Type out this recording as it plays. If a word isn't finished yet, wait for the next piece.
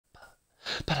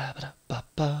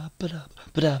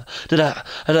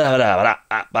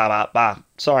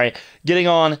Sorry, getting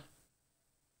on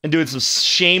and doing some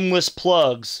shameless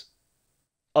plugs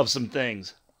of some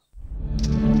things.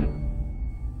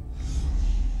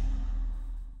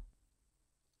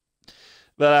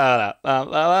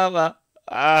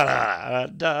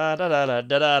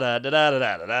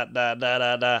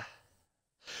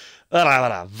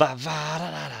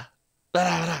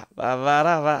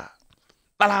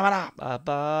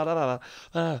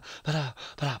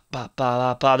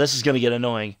 This is gonna get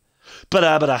annoying.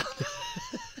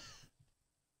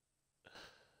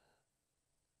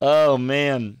 Oh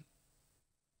man.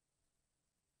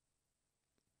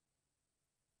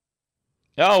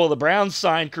 Oh well, the Browns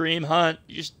signed Kareem Hunt.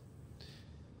 You just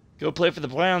go play for the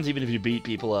Browns, even if you beat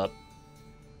people up.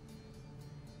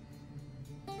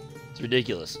 It's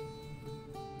ridiculous.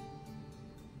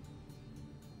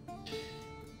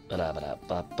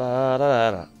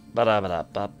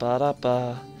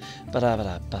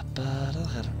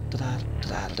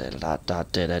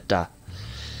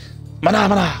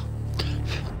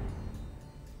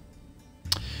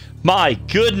 My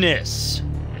goodness!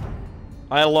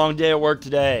 I had a long day at work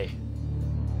today.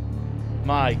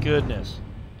 My goodness.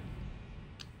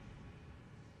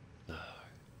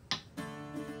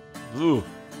 Ooh.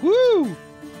 Woo!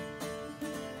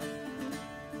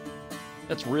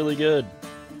 That's really good.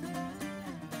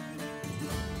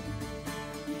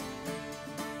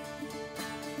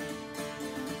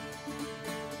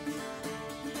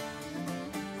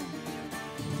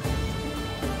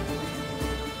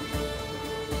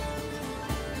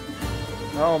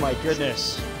 Oh my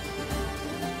goodness.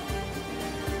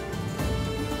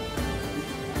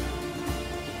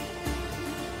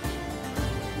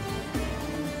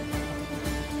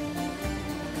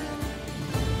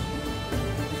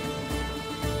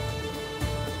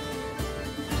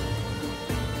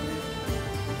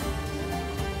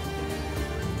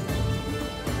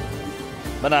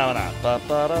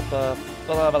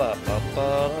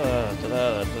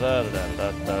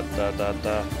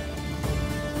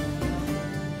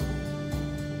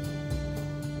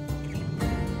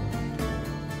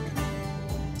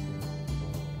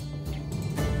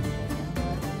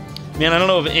 Man, I don't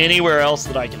know of anywhere else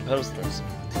that I can post this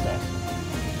stuff.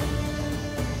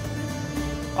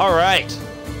 Alright.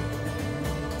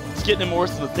 It's getting more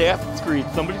to the Assassin's Creed.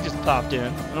 Somebody just popped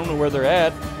in. I don't know where they're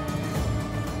at.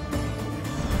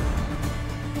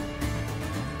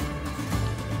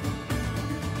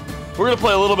 We're going to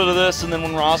play a little bit of this, and then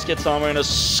when Ross gets on, we're going to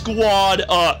squad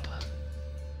up.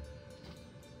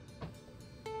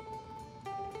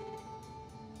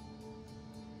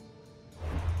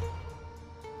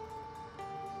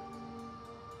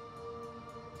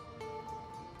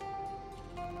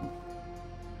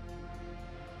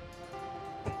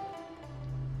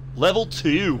 Level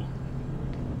 2.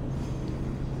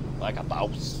 Like a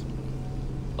boss.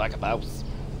 Like a boss.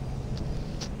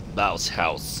 Boss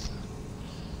house.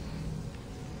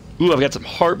 Ooh, I've got some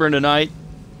heartburn tonight.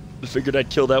 I figured I'd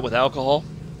kill that with alcohol.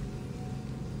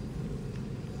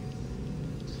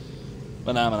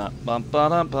 I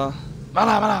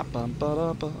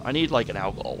need like an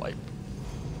alcohol wipe.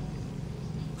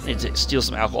 I need to steal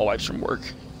some alcohol wipes from work.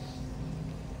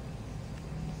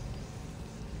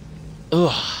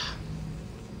 Ugh.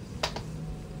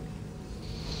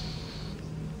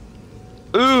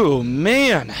 Ooh,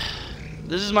 man.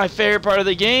 This is my favorite part of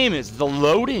the game, is the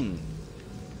loading.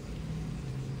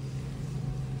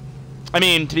 I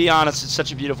mean, to be honest, it's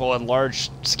such a beautiful and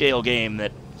large-scale game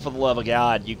that, for the love of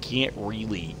God, you can't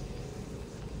really...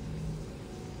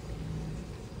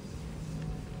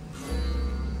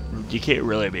 You can't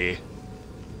really be...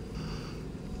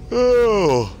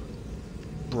 Oh!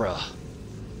 Bruh.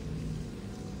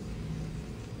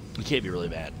 You can't be really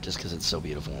bad, just because it's so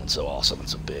beautiful and so awesome and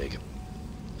so big.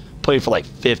 Played for like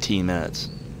 15 minutes.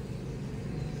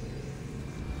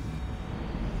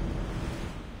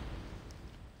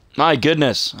 My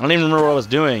goodness. I don't even remember what I was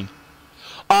doing.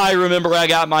 I remember I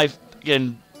got my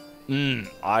fucking...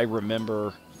 I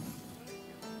remember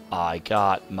I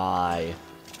got my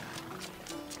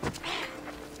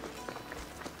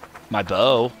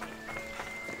bow.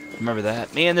 Remember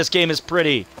that. Man, this game is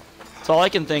pretty. That's all I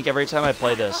can think every time I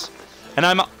play this. And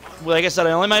I'm, like I said,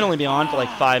 I might only be on for like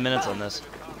 5 minutes on this.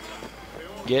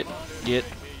 Get.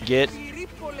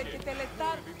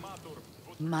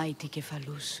 Mighty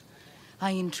Cephalus,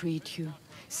 I entreat you,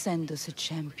 send us a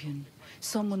champion,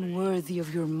 someone worthy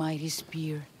of your mighty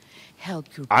spear.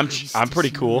 Help your I'm priestess pretty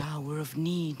in cool. her hour of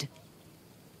need.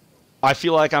 I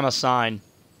feel like I'm a sign.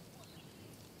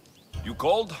 You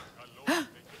called?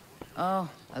 Oh,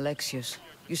 Alexius,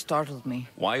 You startled me.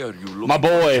 Why are you looking My for a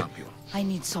boy. champion? I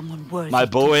need someone worthy My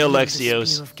boy to wield the Alexios.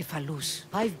 spear of Kephalus.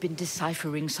 I've been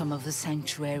deciphering some of the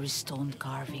sanctuary's stone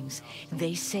carvings.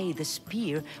 They say the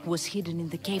spear was hidden in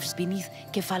the caves beneath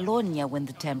Kefalonia when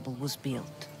the temple was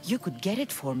built. You could get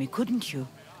it for me, couldn't you?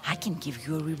 I can give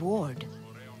you a reward.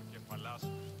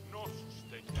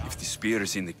 If the spear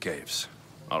is in the caves,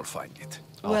 I'll find it.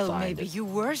 Well, find maybe it. you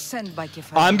were sent by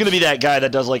Kephalus. I'm gonna be that guy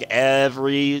that does like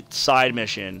every side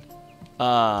mission.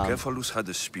 Kephalus had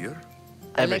a spear?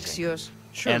 Everything. Alexios,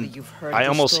 surely And you've heard I the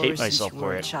almost story hate myself since you for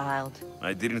were a it. child.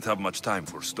 I didn't have much time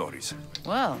for stories.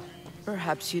 Well,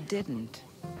 perhaps you didn't.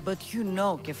 But you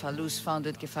know Kephalus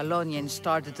founded Kefalonia and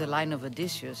started the line of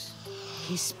Odysseus.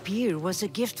 His spear was a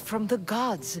gift from the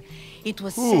gods. It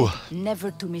was Ooh. said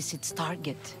never to miss its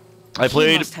target. I He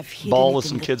played must have hidden ball it with in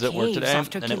some the kids at work caves today,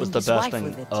 after and it was killing the his best wife thing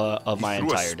with it. of my He threw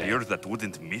entire a day. spear that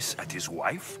wouldn't miss at his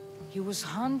wife? He was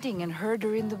hunting and heard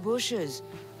her in the bushes.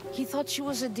 He thought she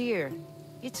was a deer.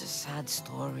 It's a sad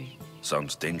story.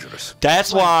 Sounds dangerous.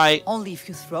 That's Well, why only if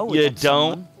you throw you it at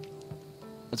don't. someone.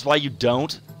 That's why you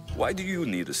don't Why do you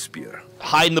need a spear?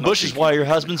 hide in the Not bushes thinking while your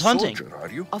you're a husband's hunting. soldier, are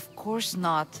you? Of course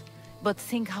not. But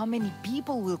think how many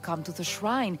people will come to the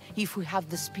shrine if we have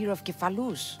the spear of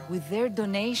Kephalus. With their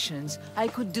donations, I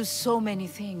could do so many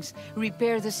things.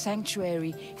 Repair the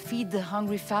sanctuary, feed the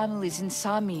hungry families in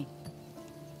Sami.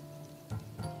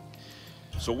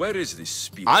 So where is this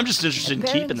spear? I'm just interested in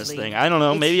keeping this Apparently, thing. I don't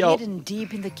know. it's Maybe I'll. hidden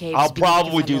deep in the caves I'll beneath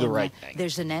probably do the Kefalonia. right thing.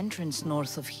 There's an entrance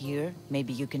north of here.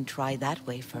 Maybe you can try that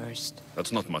way first.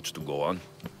 That's not much to go on.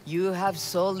 You have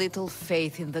so little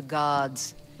faith in the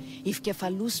gods. If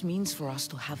Kephalus means for us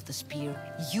to have the spear,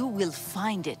 you will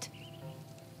find it.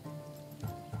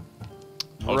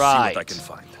 I'll Right. see what I can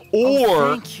find. Oh,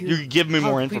 Or thank you could give me I'll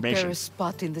more prepare information. a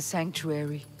spot in the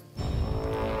sanctuary.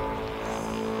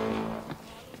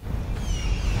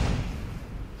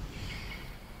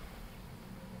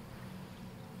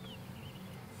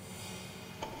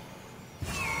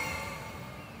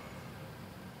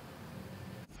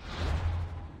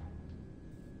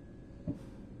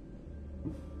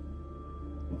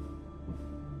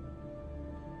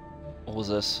 What was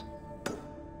this?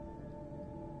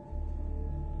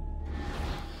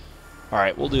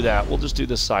 Alright, we'll do that. We'll just do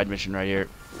this side mission right here.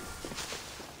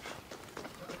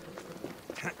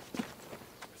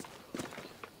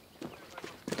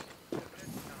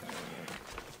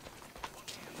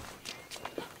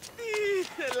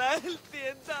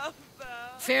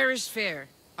 Fair is fair.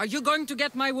 Are you going to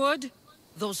get my wood?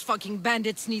 Those fucking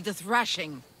bandits need a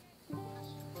thrashing.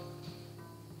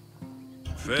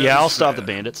 Fair Yeah, I'll is stop the fair.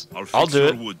 bandits. I'll fix I'll do your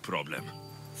it. wood problem.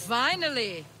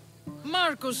 Finally!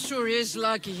 Marcos sure is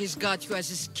lucky he's got you as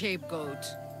his scapegoat.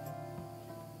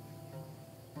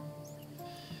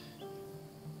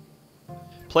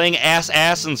 Playing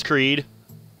AssAssins Creed.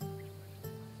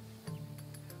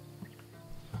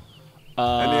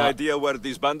 Any idea where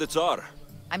these bandits are?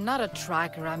 I'm not a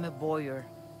tracker, I'm a boyer.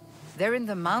 They're in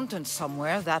the mountains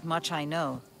somewhere, that much I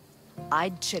know.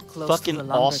 I'd check close Fucking to the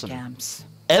lumber awesome. camps.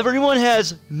 Everyone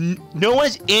has... no one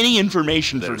has any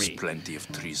information for There's me. plenty of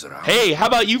trees around. Hey, how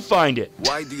about you find it?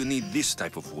 Why do you need this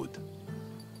type of wood?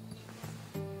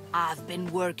 I've been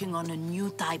working on a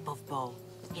new type of bow.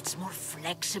 It's more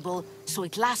flexible, so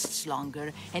it lasts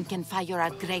longer and can fire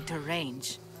at greater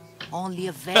range. Only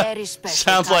a very special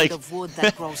Sounds kind like of wood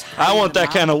that grows high I in want the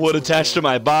that kind of wood mountains attached to will do.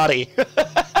 my body.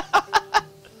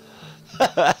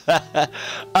 I'm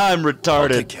I'll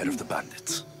retarded. take care of the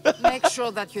bandits. Make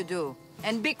sure that you do.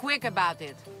 And be quick about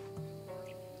it.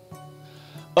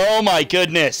 Oh my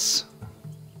goodness.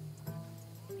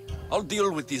 I'll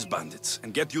deal with these bandits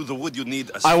and get you the wood you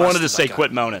need as I fast wanted to as say can.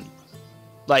 quit moaning.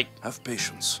 Like, Have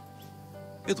patience.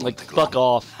 It'll like take fuck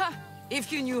long. off. If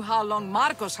you knew how long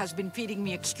Marcos has been feeding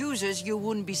me excuses, you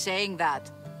wouldn't be saying that.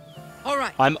 All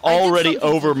right. I'm I did already something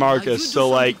over for you. Now Marcos, you do so,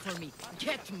 something like- for me.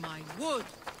 Get my wood.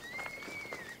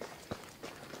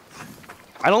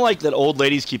 I don't like that old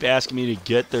ladies keep asking me to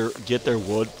get their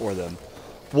wood for them.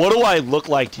 What do I look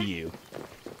like to you?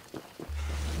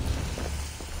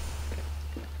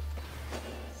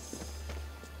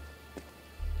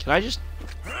 Can I just...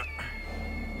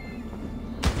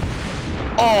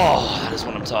 Oh, that is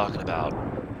what I'm talking about.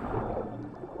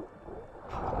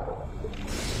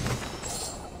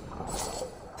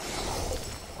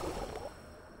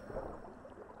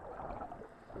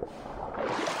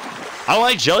 I don't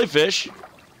like jellyfish.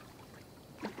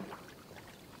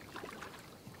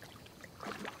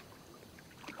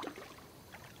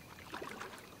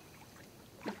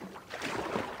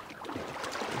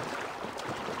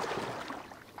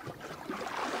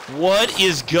 What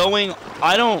is going...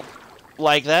 I don't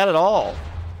like that at all.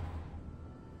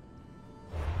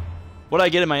 What do I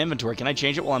get in my inventory? Can I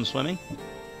change it while I'm swimming?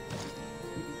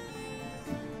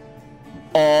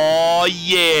 Oh,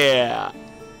 yeah.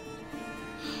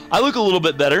 I look a little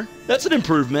bit better. That's an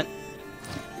improvement.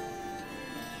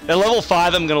 At level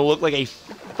 5, I'm going to look like a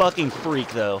fucking freak,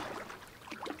 though.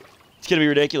 It's going to be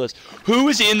ridiculous. Who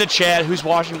is in the chat? Who's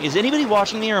watching me? Is anybody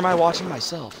watching me, or am I watching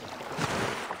myself?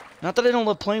 Not that I don't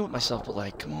love playing with myself, but,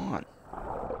 like, come on.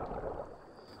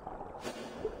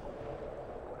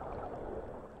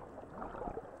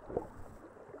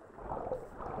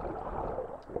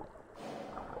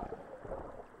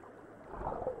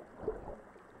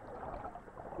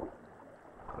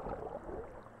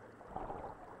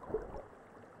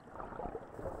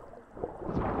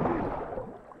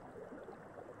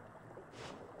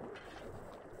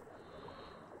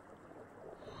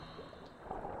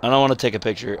 I don't want to take a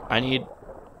picture. I need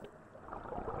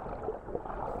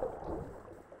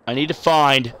to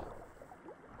find...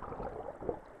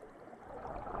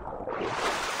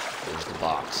 There's the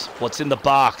box. What's in the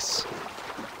box?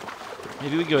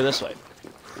 Maybe we can go this way.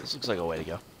 This looks like a way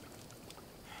to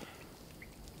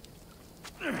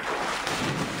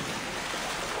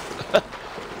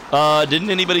go.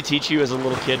 Didn't anybody teach you as a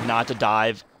little kid not to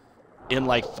dive in,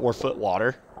 like, 4-foot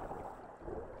water?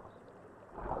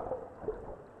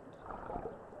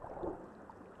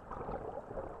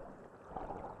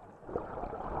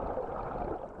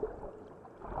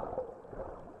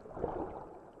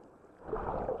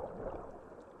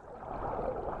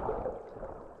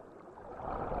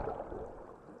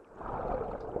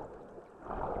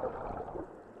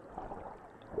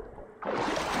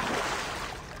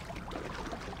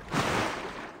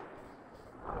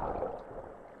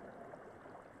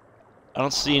 I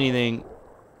don't see anything.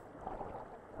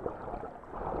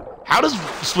 How does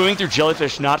swimming through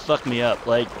jellyfish not fuck me up?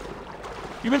 Like,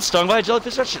 you've been stung by a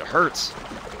jellyfish? That shit hurts.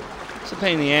 It's a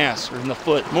pain in the ass, or in the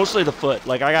foot. Mostly the foot.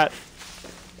 Like, I got...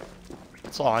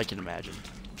 That's all I can imagine.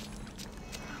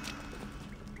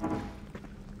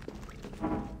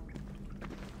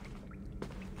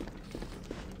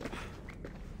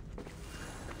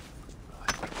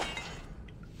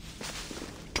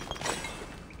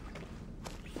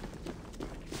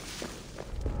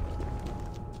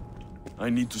 I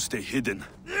need to stay hidden.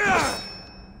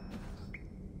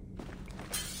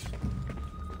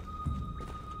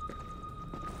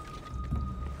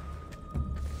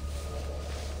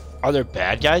 Are there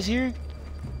bad guys here?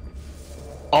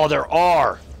 Oh, there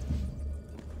are!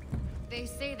 They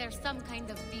say there's some kind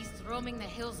of beast roaming the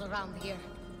hills around here.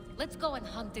 Let's go and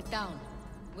hunt it down.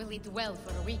 We'll eat well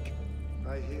for a week.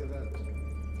 I hear that.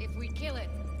 If we kill it,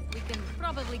 we can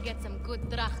probably get some good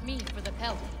drachmi for the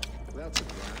pelt. That's a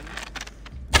plan.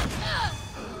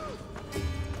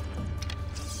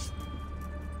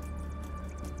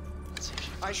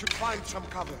 I should find some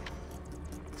cover.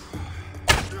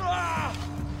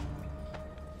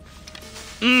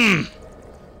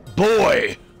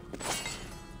 Boy!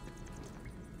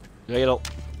 Do I get a...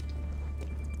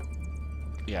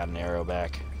 Yeah, an arrow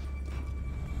back.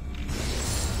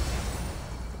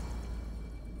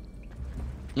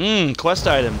 Quest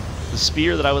item. The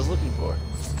spear that I was looking for.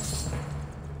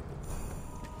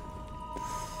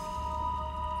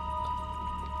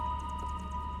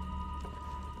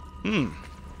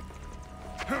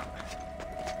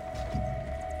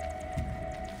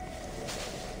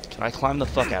 Can I climb the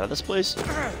fuck out of this place?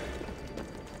 I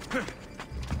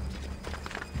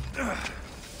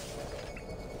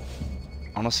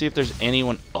want to see if there's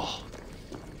anyone... Oh.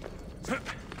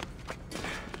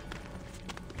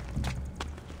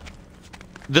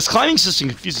 This climbing system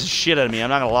confuses the shit out of me, I'm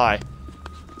not gonna lie.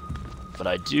 But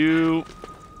I do...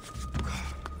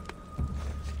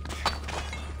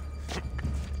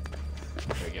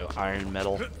 There we go, iron,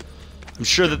 metal. I'm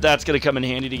sure that that's gonna come in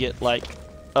handy to get, like,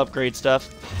 upgrade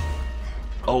stuff.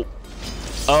 Oh.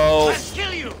 Oh. Let's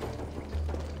kill you.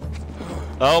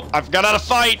 Oh, I forgot how to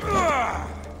fight!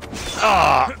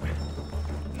 Ah!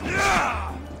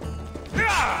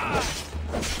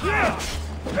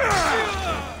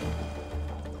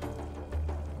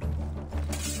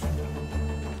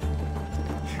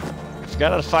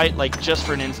 Forgot how to fight, like, just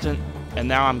for an instant, and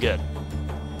now I'm good.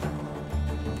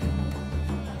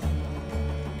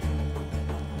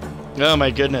 Oh my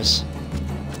goodness.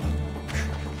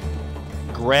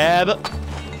 Grab.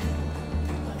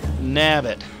 Nab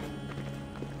it.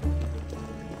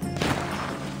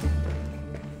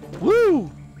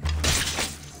 Woo!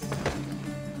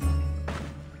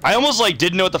 I almost, like,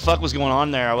 didn't know what the fuck was going on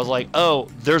there. I was like, oh,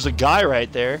 there's a guy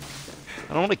right there.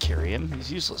 I don't want to carry him.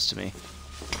 He's useless to me.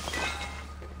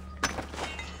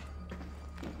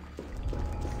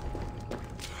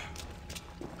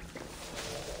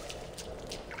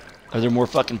 Are there more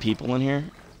fucking people in here?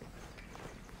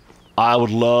 I would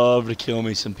love to kill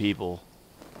me some people.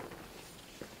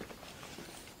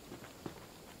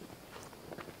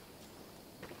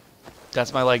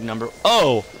 That's my, like, number...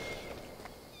 Oh!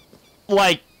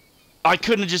 Like, I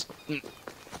couldn't have just...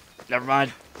 Never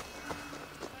mind.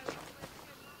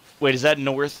 Wait, is that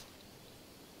north?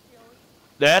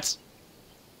 That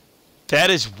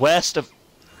is west of...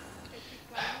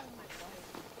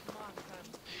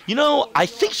 You know, I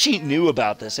think she knew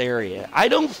about this area. I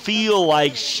don't feel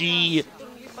like she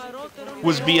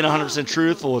was being 100%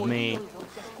 truthful with me.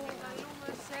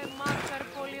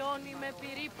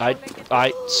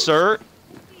 Sir?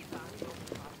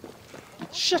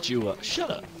 Shut you up. Shut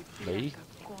up, lady.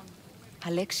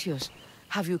 Alexios,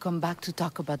 have you come back to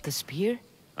talk about the spear?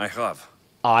 I have.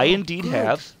 I indeed Good.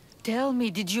 have. Tell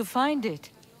me, did you find it?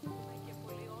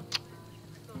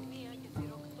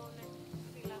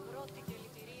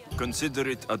 Consider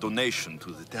it a donation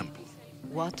to the temple.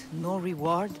 What? No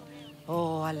reward?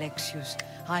 Oh, Alexios,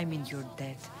 I'm in your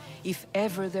debt. If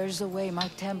ever there's a way my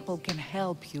temple can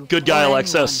help you... Good guy, or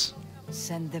Alexis. anyone,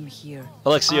 send them here.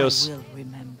 Alexios. I will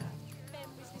remember.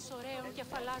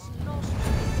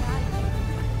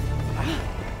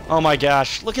 Oh my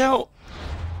gosh, look how...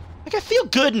 Like, I feel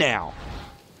good now.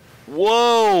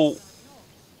 Whoa.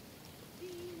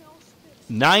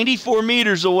 94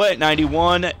 meters away.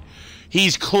 91.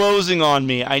 He's closing on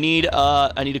me. I need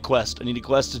a quest. I need a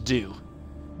quest to do.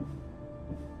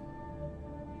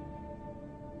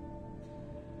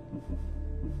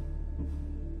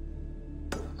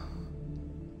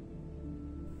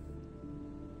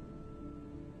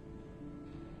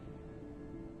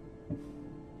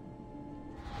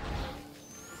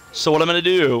 So what I'm gonna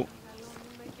do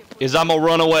is I'm gonna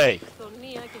run away.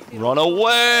 Run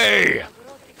away!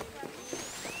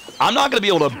 I'm not gonna be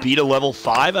able to beat a level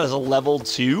 5 as a level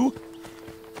 2?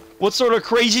 What sort of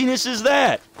craziness is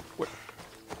that?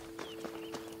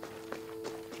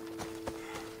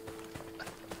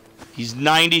 He's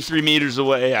 93 meters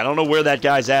away. I don't know where that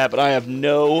guy's at, but I have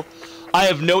no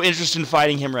interest in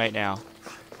fighting him right now.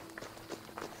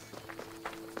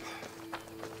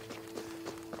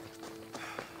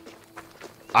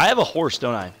 I have a horse,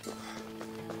 don't I?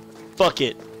 Fuck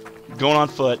it. Going on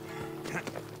foot.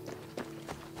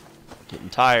 Getting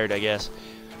tired, I guess.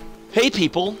 Hey,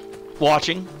 people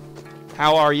watching.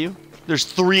 How are you? There's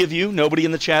 3 of you. Nobody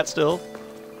in the chat still.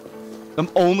 I'm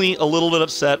only a little bit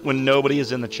upset when nobody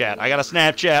is in the chat. I got a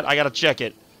Snapchat. I got to check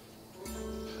it.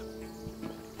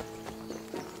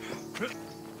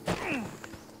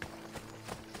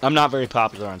 I'm not very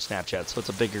popular on Snapchat, so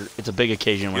it's a big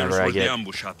occasion whenever I get. The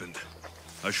ambush happened.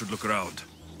 I should look around.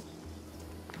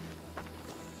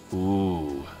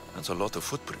 Ooh. That's a lot of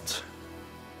footprints.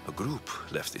 A group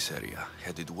left this area,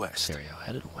 headed west. Stereo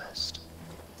headed west.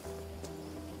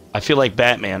 I feel like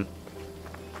Batman.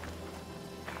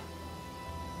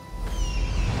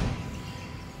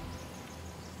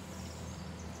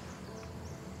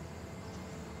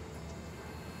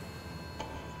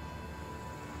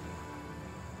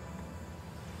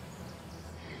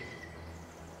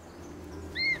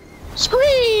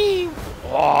 Scream!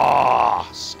 Oh,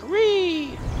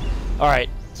 scream! Alright,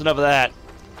 that's enough of that.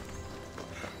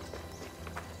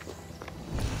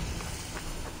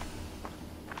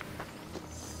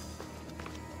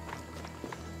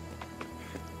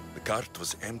 The cart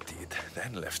was emptied,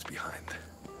 then left behind.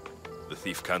 The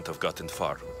thief can't have gotten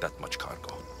far with that much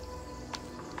cargo.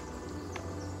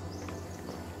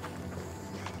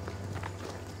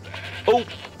 Oh!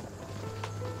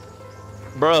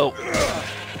 Bro.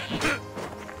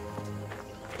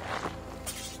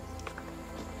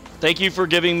 Thank you for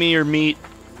giving me your meat.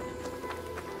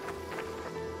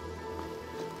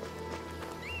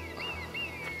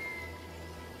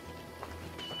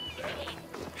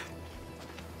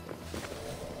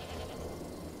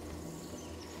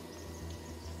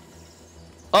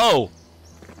 Oh!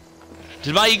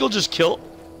 Did my eagle just kill?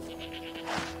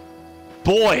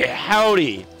 Boy,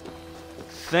 howdy!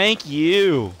 Thank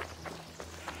you.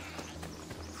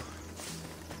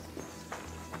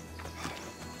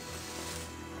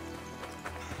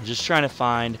 I'm just trying to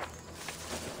find...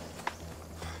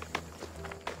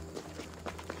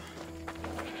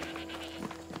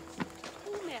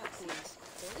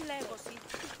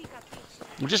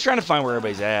 I'm just trying to find where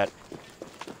everybody's at.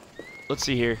 Let's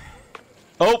see here.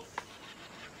 Oh!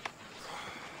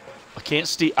 I can't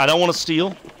steal. I don't want to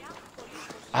steal.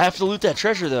 I have to loot that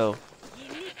treasure, though.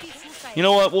 You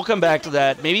know what? We'll come back to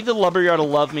that. Maybe the lumberyard will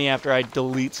love me after I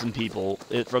delete some people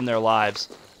from their lives.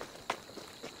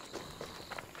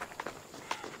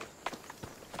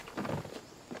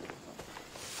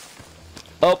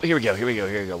 Oh, here we go, here we go,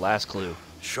 here we go. Last clue.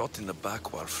 Shot in the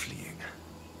back while fleeing.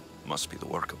 Must be the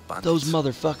work of bandits. Those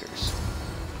motherfuckers.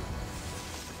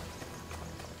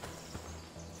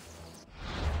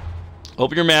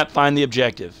 Open your map, find the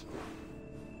objective.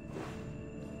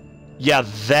 Yeah,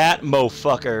 that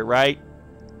motherfucker, right?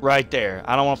 Right there.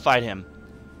 I don't want to fight him.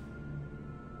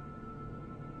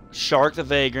 Shark the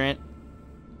Vagrant.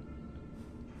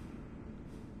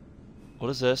 What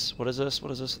is this? What is this?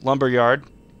 What is this? Lumberyard.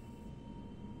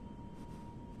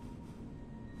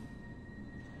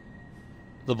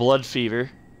 The Blood Fever.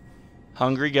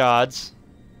 Hungry Gods.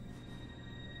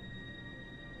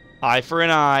 Eye for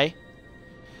an Eye.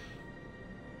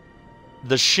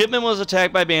 The shipment was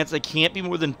attacked by bandits that can't be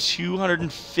more than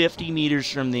 250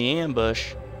 meters from the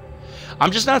ambush.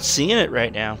 I'm just not seeing it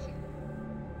right now.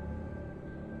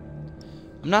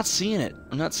 I'm not seeing it.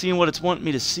 I'm not seeing what it's wanting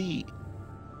me to see.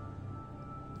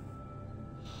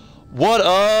 What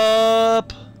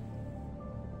up?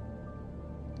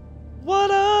 What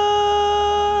up?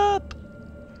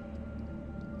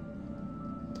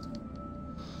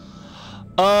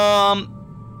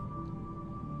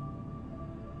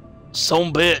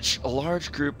 Some bitch. A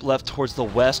large group left towards the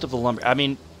west of the lumber. I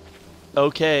mean,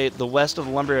 okay, the west of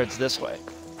the lumberyard's this way.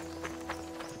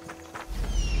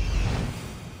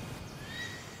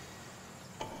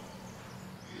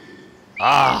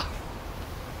 Ah.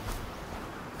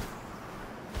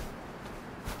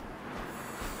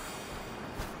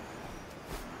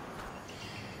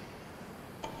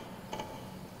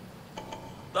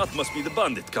 That must be the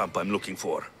bandit camp I'm looking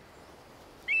for.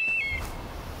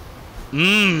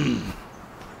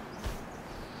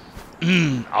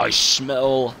 I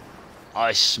smell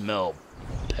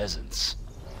peasants.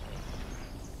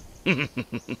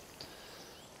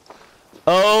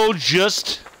 Oh,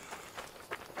 just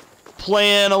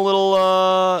playing a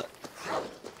little,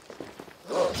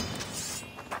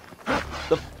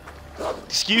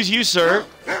 excuse you, sir.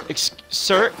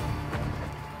 Sir.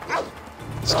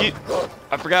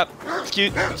 I forgot.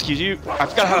 Excuse you. I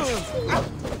forgot how to...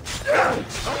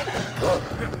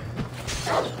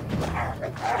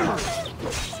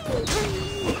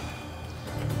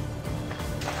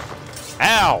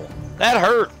 Ow! That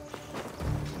hurt!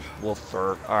 Wolf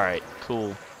fur. Alright,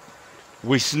 cool.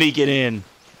 We sneaking in.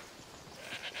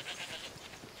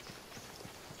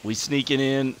 We sneaking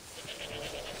in.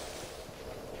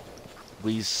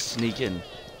 We sneaking.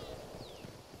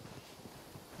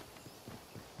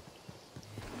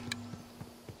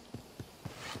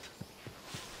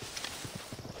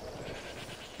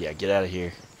 Yeah, get out of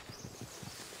here.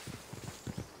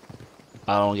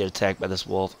 I don't want to get attacked by this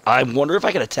wolf. I wonder if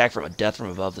I can attack from a death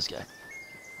from above this guy.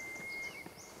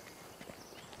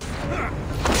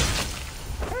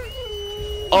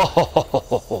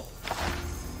 Oh!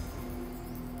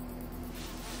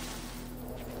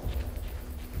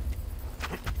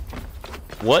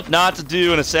 What not to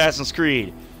do in Assassin's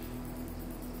Creed?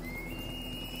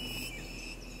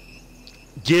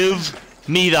 Give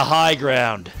me the high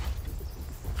ground.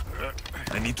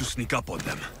 I need to sneak up on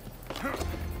them.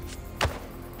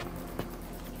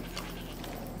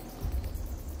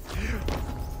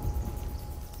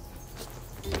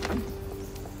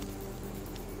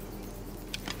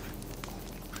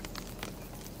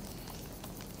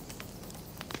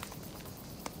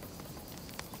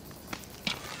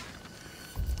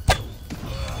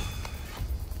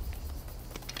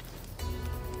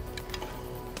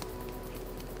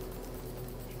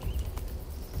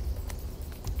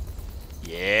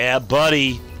 Yeah,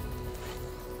 buddy.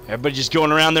 Everybody just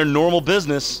going around their normal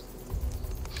business.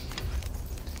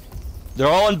 They're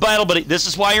all in battle buddy. This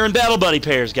is why you're in battle buddy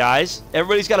pairs, guys.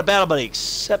 Everybody's got a battle buddy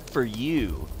except for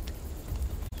you.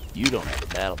 You don't have a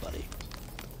battle buddy.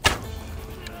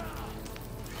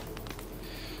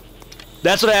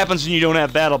 That's what happens when you don't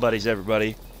have battle buddies,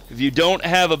 everybody. If you don't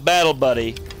have a battle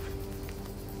buddy,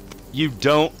 you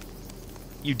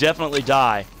definitely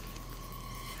die.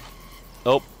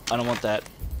 Oh, I don't want that.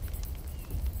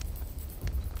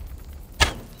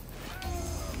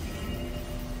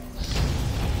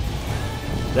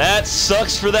 That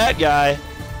sucks for that guy.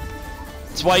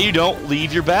 That's why you don't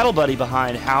leave your battle buddy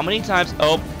behind. How many times...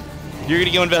 Oh, you're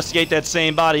gonna go investigate that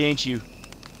same body, ain't you?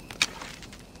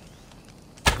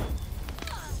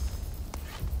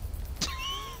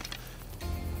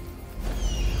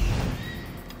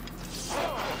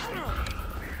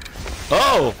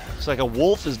 Oh! Looks like a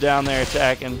wolf is down there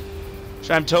attacking.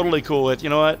 Which I'm totally cool with. You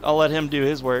know what? I'll let him do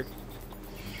his work.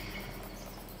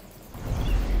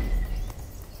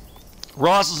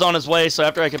 Ross is on his way, so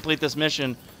after I complete this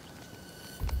mission,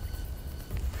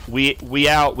 we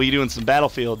doing some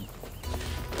battlefield.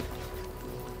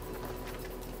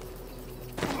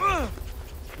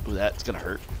 It's gonna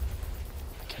hurt.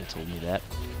 Could have told me that.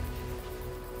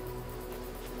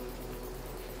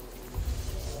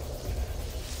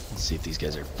 Let's see if these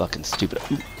guys are fucking stupid.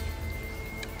 Ooh.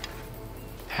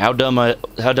 How dumb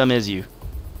is you?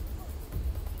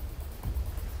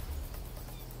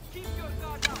 Keep your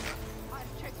guard up. I'll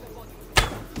check the body.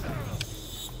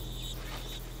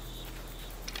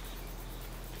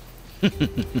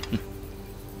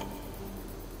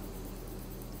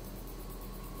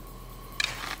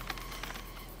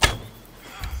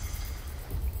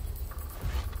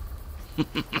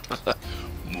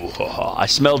 I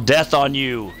smell death on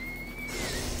you.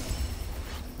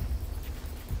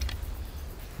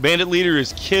 Bandit leader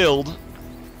is killed.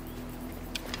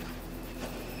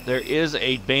 There is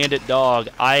a bandit dog.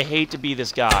 I hate to be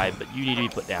this guy, but you need to be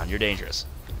put down. You're dangerous.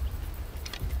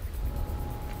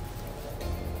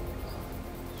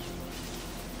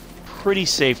 Pretty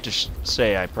safe to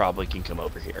say I probably can come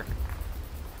over here.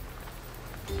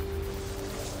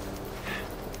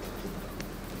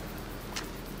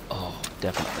 Oh,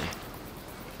 definitely.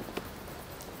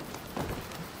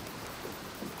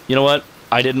 You know what?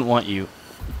 I didn't want you.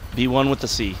 Be one with the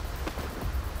sea.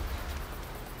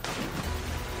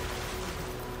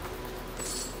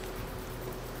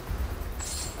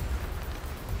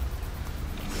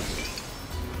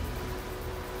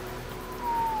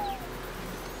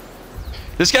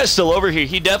 This guy's still over here.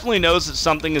 He definitely knows that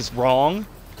something is wrong,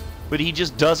 but he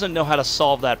just doesn't know how to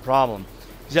solve that problem.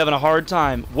 He's having a hard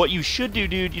time. What you should do,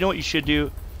 dude, you know what you should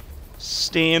do?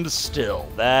 Stand still.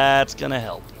 That's gonna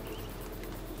help.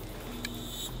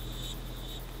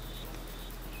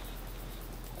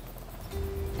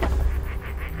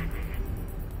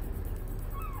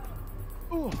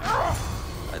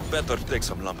 I'd better take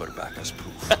some lumber back as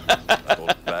proof. That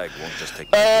old bag won't just take.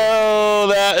 Oh,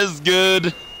 that is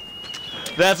good.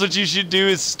 That's what you should do,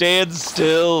 is stand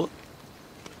still.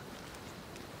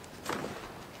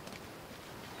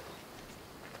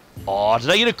 Aw, did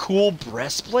I get a cool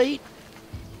breastplate?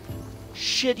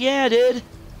 Shit, yeah, I did.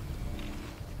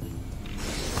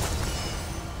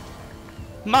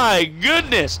 My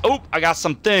goodness. Oh, I got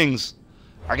some things.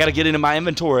 I gotta get into my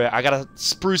inventory. I gotta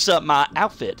spruce up my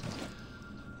outfit.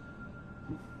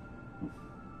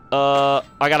 I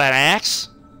got an axe.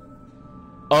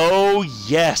 Oh,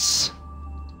 yes.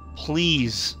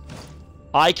 Please.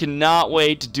 I cannot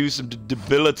wait to do some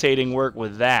debilitating work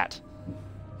with that.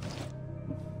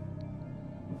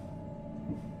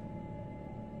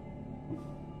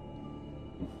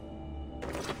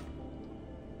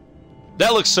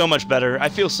 That looks so much better. I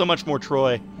feel so much more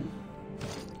Troy.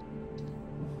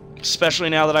 Especially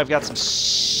now that I've got some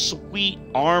sweet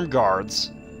arm guards.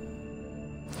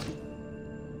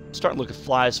 I'm starting to look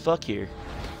fly as fuck here.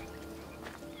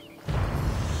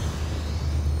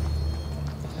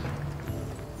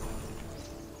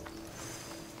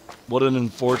 What an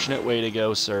unfortunate way to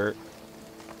go, sir.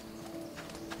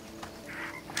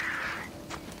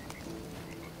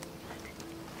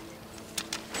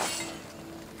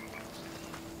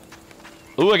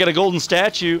 Ooh, I got a golden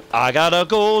statue. I got a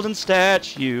golden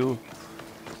statue.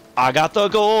 I got the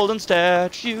golden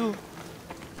statue.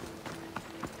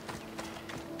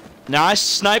 Now, I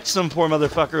sniped some poor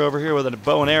motherfucker over here with a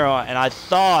bow and arrow, and I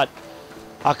thought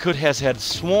I could have had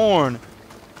sworn.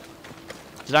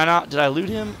 Did I not? Did I loot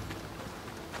him?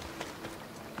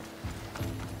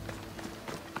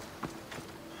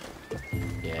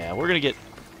 Yeah, we're gonna get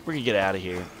out of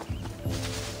here.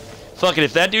 Fuck it,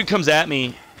 if that dude comes at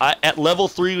me at level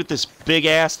 3 with this big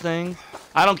ass thing,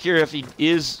 I don't care if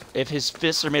if his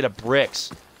fists are made of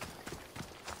bricks.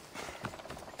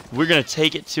 We're gonna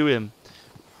take it to him.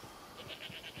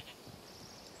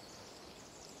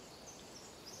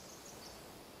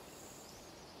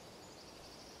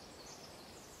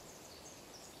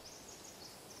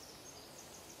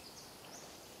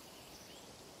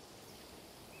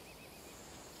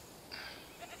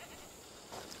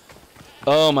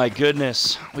 Oh my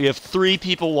goodness. We have 3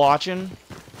 people watching.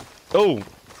 Oh.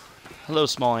 Hello,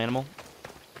 small animal.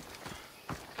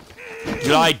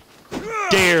 Did I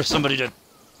dare somebody to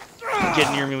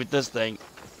get near me with this thing?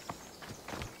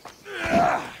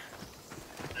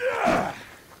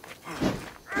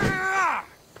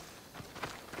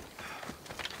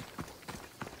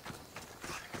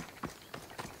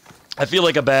 I feel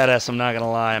like a badass, I'm not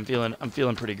gonna lie. I'm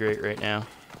feeling pretty great right now.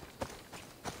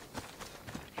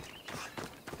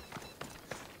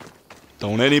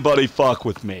 Don't anybody fuck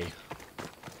with me.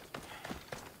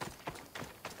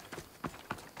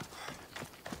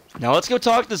 Now let's go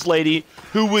talk to this lady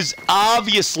who was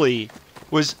obviously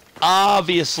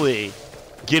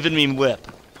giving me lip.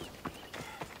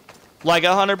 Like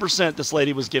 100% this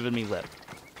lady was giving me lip.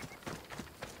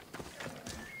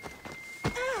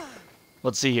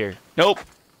 Let's see here. Nope.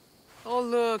 Oh,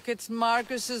 look, it's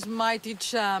Marcus's mighty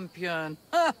champion.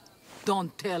 Ha!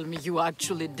 Don't tell me you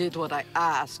actually did what I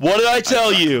asked. What did I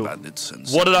tell you? Bandits and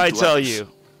What did I sent to tell us. you?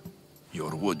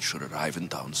 Your wood should arrive in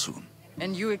town soon.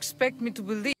 And you expect me to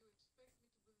believe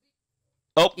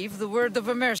Oh, the word of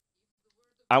a mercy?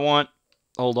 I want...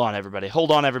 Hold on, everybody.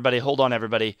 Hold on, everybody. Hold on,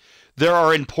 everybody. There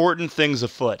are important things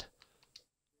afoot.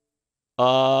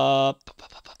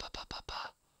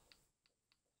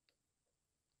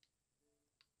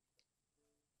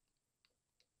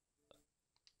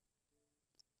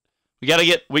 We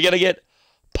gotta get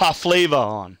Paflava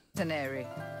on.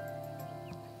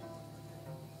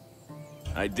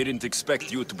 I didn't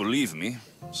expect you to believe me,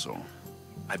 so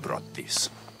I brought this.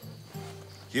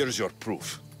 Here's your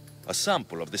proof. A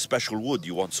sample of the special wood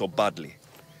you want so badly.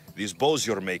 These bows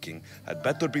you're making had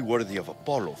better be worthy of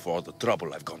Apollo for all the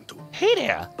trouble I've gone to. Hey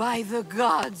there. By the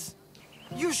gods!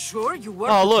 You sure you were?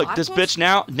 Oh look, this bitch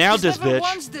now this never bitch.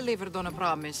 once delivered on a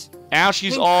promise. Now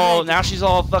she's all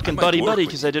fucking buddy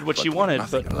because I did what she wanted.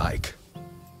 But like,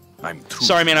 I'm true.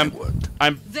 Sorry, man.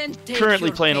 I'm Then take currently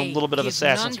your playing a pay. little bit of Give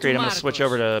Assassin's none Creed. to I'm gonna switch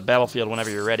Marcos. over to Battlefield whenever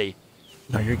you're ready.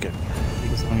 No, you're good.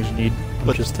 As long as you need,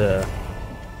 But- just just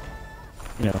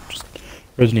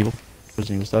Resident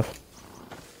Evil stuff.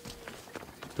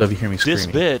 So if you hear me This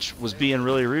screaming, bitch was being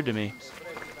really rude to me.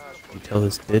 you tell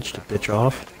this bitch to bitch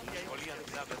off.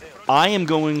 I am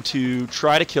going to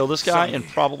try to kill this guy and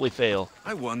probably fail.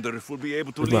 I wonder if we'll be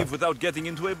able to Good leave luck. without getting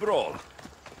into a brawl.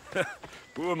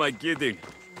 Who am I kidding?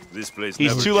 This place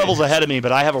He's never 2 levels changes. ahead of me,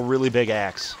 but I have a really big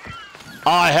axe.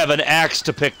 I have an axe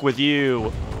to pick with you.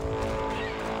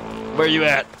 Where you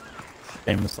at?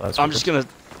 Famous last. I'm just gonna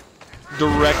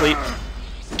directly.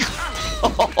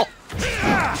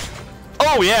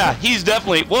 Oh yeah, he's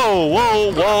definitely. Whoa,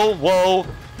 whoa, whoa, whoa,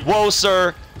 whoa,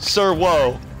 sir,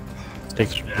 whoa.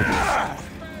 Takes.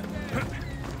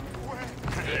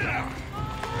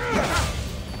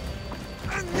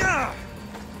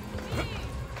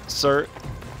 Sir.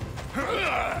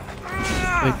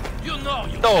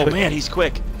 Oh man, he's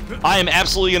quick. I am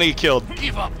absolutely gonna get killed.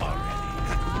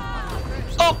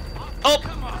 Oh, oh.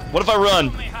 What if I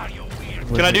run?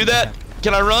 Can I do that?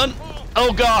 Can I run?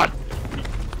 Oh god.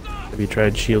 Have you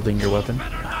tried shielding your weapon?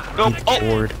 Nope. Oh.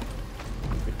 Board.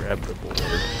 Grab the board.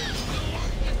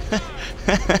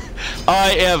 I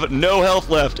have no health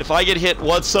left. If I get hit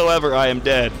whatsoever, I am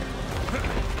dead.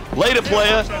 Later,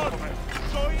 playa.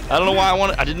 I don't know why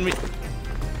I didn't mean.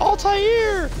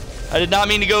 Altair! I did not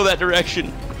mean to go that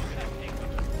direction.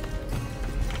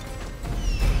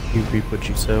 You reap what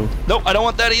you sow. Nope, I don't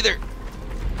want that either.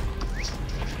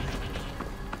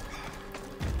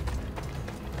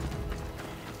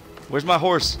 Where's my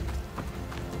horse?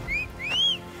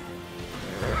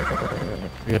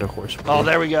 We got a horse. Oh,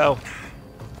 there we go.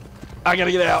 I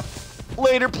gotta get out.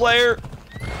 Later, player.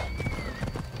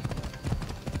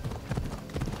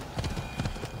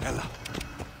 Ella,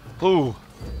 Ooh.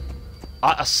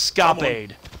 A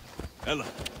scapade. Ella.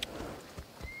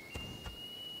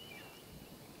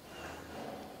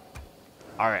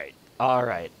 Alright.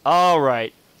 Alright.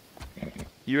 Alright.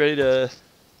 You ready to...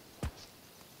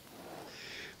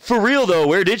 For real though,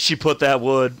 where did she put that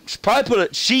wood? She probably put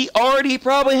it. She already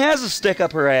probably has a stick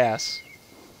up her ass.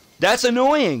 That's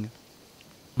annoying.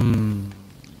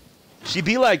 She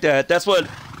be like that. That's what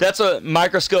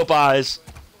Microscope Eyes.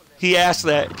 He asked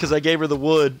that because I gave her the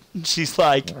wood. She's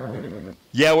like,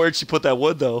 yeah, where'd she put that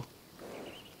wood though?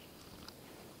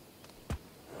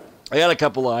 I got a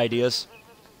couple of ideas.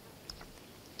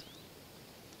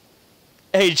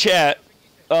 Hey chat,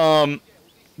 do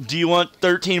you want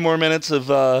 13 more minutes of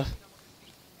this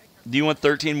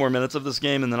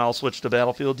game and then I'll switch to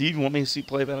Battlefield? Do you want me to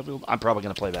play Battlefield? I'm probably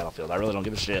going to play Battlefield. I really don't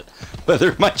give a shit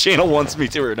whether my channel wants me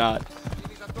to or not.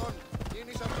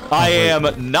 I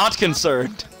am not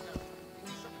concerned.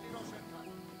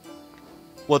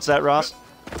 What's that, Ross?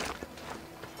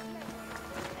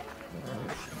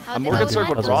 I'm more concerned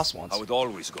what Ross wants. How it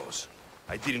always goes.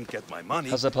 I didn't get my money,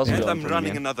 How's that puzzle and going I'm for you, running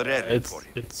man? another errand for you.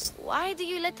 It's Why do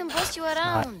you let them boss you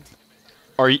around?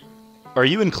 Are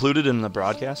you included in the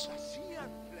broadcast?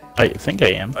 I think I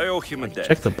am. I owe him a debt.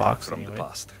 Check the box from the anyway.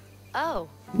 past. Oh,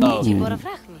 Oh. you bought a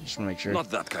fragment. Just want to make sure. Not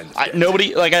that kind of I, debt.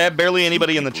 nobody, like I have barely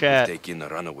anybody in the People who chat. take in a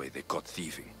runaway they caught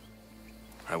thieving.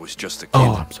 I was just a kid.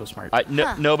 Oh, I'm so smart.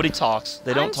 Huh. Nobody talks.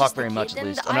 They don't I'm talk just a very much, kid at and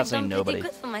least. I'm not I've saying done pretty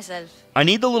nobody. good for myself. I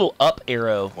need the little up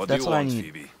arrow. What That's do you what I want, need.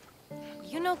 Phoebe?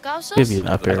 You know Kausos? Give you an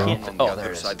up arrow. On Oh, the there other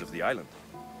it is. side of the island.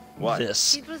 Why?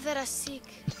 This. People that are sick.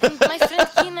 And my friend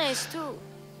Kina is too.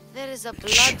 There is a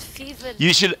blood fever.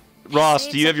 You should, They Ross.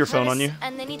 say Do it's you a have your phone on curse you?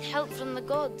 And they need help from the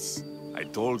gods. I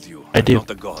told you. I I'm do.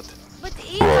 not a god. But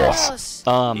Eos!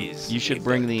 You should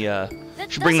bring the That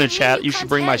should bring the doesn't mean chat. you You should can't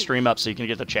bring my help. stream up so you can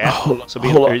get the chat. So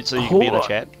you can be in the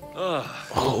chat.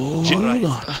 Hold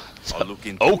on. I'll look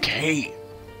into Okay.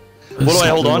 What do I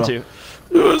hold on to?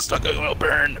 It's not going well.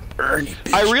 Burn, you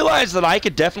bitch. I realized that I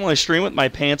could definitely stream with my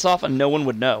pants off and no one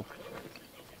would know.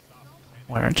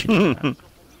 Why aren't you doing that?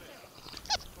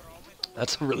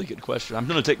 That's a really good question. I'm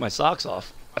gonna take my socks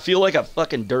off. I feel like a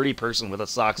fucking dirty person with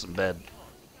socks in bed.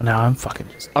 No, I'm fucking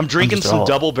just... I'm drinking just some all-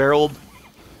 double-barreled,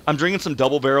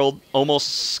 almost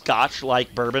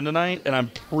Scotch-like bourbon tonight, and I'm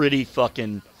pretty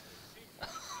fucking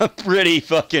I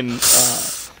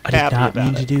did happy not mean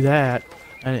about to it. do that.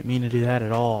 I didn't mean to do that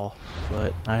at all.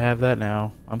 But I have that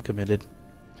now. I'm committed.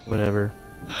 Whatever.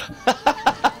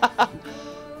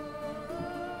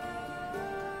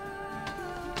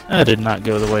 That did not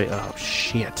go the way... Oh,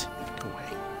 shit. Go away.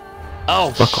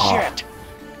 Oh Fuck off. shit!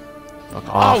 Fuck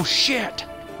Oh off. shit!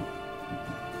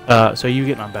 So you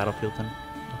getting on Battlefield then?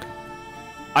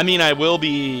 I mean, I will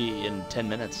be in 10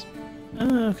 minutes.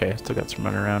 Okay, still got some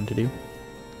running around to do.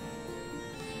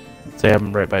 Say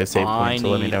I'm right by a save I point, so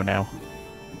let me need- know now.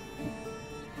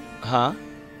 Huh?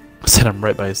 I said I'm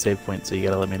right by a save point, so you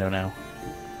gotta let me know now.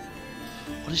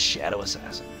 What is Shadow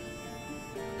Assassin?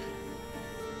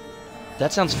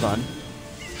 That sounds fun.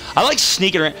 I like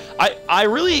sneaking around. I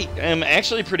really am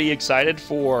actually pretty excited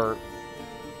for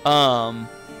the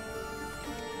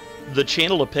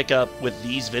channel to pick up with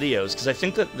these videos because I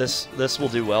think that this will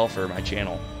do well for my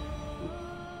channel.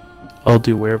 I'll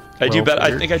do where I do well better.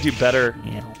 I for think I do better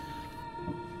your-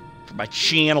 for my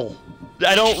channel.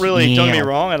 I don't really. Don't get me Channel.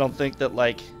 wrong. I don't think that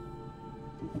like.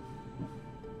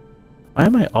 Why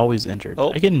am I always injured?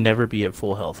 Oh. I can never be at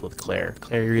full health with Claire.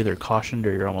 Claire, you're either cautioned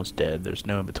or you're almost dead. There's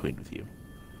no in between with you.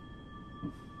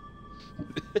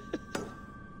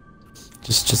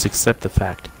 just accept the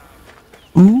fact.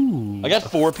 Ooh. I got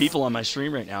 4 people on my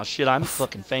stream right now. Shit, I'm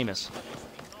fucking famous.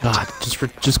 God,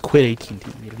 just quit AT&T.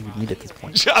 You don't even need it at this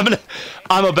point.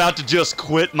 I'm about to just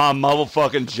quit my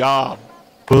motherfucking job.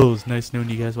 Whoa, it was nice knowing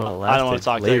you guys while it lasted. I don't want to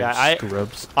talk to that Later, guy.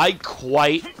 scrubs. I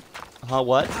quite.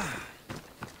 What?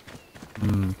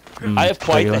 Mm, I have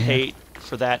quite are you the on here? hate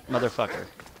for that motherfucker.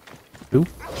 Who?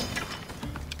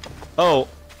 Oh,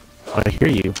 I hear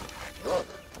you.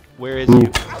 where is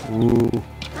you? Ooh.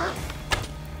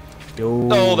 Yo.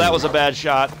 Oh, that was a bad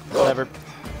shot. Whatever.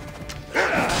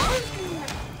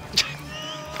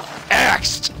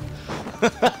 Axed!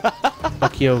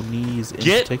 Fuck yo knees in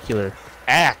Get- particular.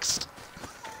 Axed.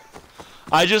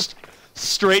 I just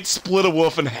straight split a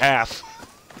wolf in half.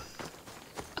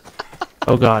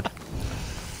 Oh god.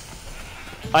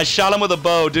 I shot him with a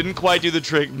bow, didn't quite do the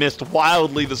trick, missed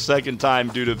wildly the second time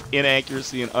due to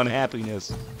inaccuracy and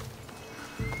unhappiness.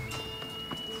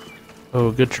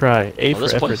 Oh, good try. A Oh, for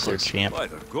this effort place there, looks- champ. By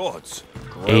the gods.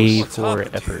 A What's for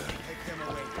happened effort. here?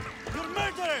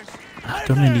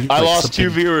 Don't I need I like, lost 2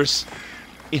 something- viewers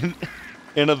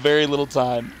in a very little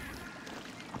time.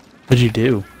 What'd you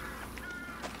do?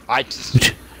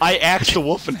 I axed a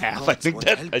wolf in half. I think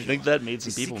that made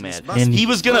some people mad. And He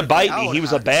was gonna bite me. He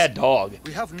was a bad dog.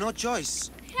 We have no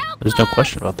choice. there's no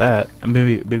question about that.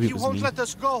 Maybe it He was won't me. let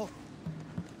us go.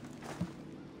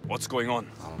 What's going on?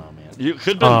 I don't know, man. You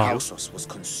could be. Gausos was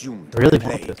consumed. I really by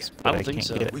want plague. this, I but don't I think can't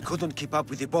so. get it. We couldn't keep up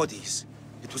with the bodies.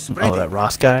 It was Oh, spreading. that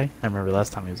Ross guy? I remember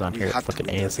last time he was on We here had to fucking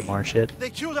intervene. ASMR shit. They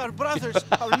killed our brothers,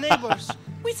 our neighbors.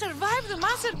 We survived the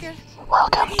massacre.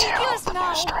 Welcome Will you kill us to now?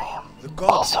 the stream. The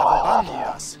gods have abandoned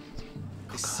us.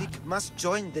 The sick must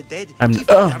join the dead. I'm if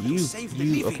we are to you save the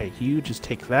living. okay, you just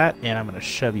take that and I'm gonna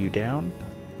shove you down.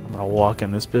 I'm gonna walk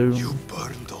in this boom. You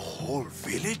burned the whole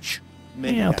village?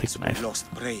 Many Yeah, I'll take nights the we knife.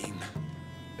 lost praying.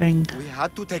 Bang. We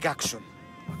had to take action.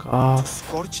 Fuck To off.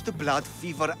 scorch the blood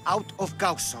fever out of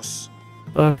Gausos.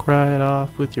 Fuck right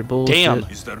off with your bullshit. Damn.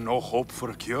 Is there no hope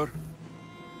for a cure?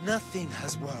 Nothing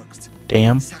has worked.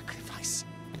 Damn. Sacrifice.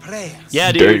 Prayers.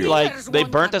 Yeah, Dare dude. you. Like There's they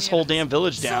one burnt this whole communist. damn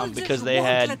village down Soldiers because they won't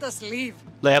had let us leave.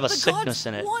 they have a The sickness gods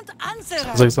in it. won't answer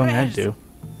Sounds our like something I'd prayers. do.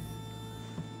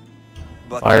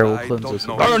 But Fire will I cleanse don't us.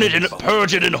 know Burn it anything and about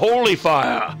purge it in holy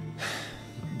fire, I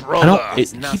brother. don't.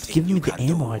 It nothing keeps giving me you the can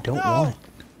ammo do. I don't No. want.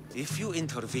 If you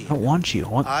intervene, I don't want you. I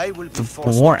want I will be the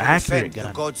forced more to accurate defend the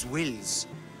gun. God's wills.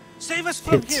 Save us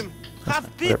from Hits. him. That's Have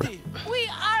fine, whatever. pity. We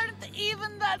aren't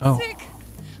even that Oh. sick.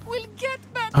 We'll get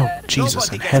better. Oh Jesus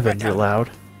Nobody in gets heaven, better. you're loud.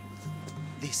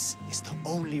 This is the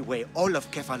only way all of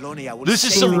Kefalonia will This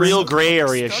is save some us real from gray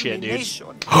area shit, dude.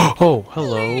 extermination. Oh,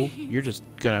 hello. You're just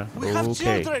gonna. We have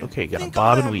Okay. children. Okay, gonna Think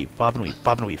bob of and them. weave, bob and weave,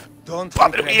 bob and weave. Don't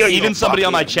Bob regret it. Even your somebody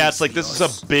on my body, chat's like, this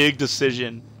is a big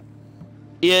decision.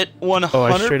 It Oh,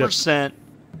 I straight up- 100%.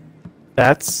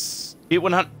 That's. It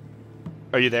 100.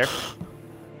 Are you there?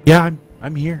 Yeah,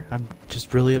 I'm here. I'm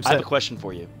just really I upset. have a question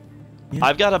for you. Yeah.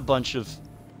 I've got a bunch of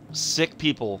sick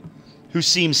people who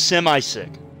seem semi-sick.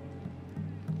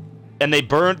 And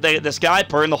this guy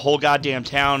burned the whole goddamn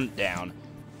town down.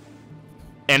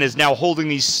 And is now holding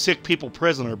these sick people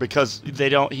prisoner because he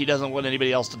doesn't want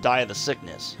anybody else to die of the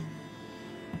sickness.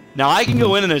 Now I can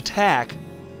go in and attack,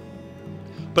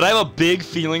 but I have a big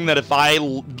feeling that if I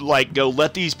go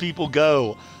let these people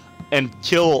go and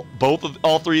kill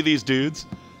all three of these dudes,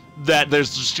 that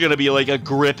there's just gonna be like a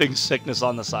gripping sickness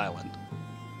on this island.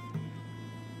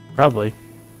 Probably.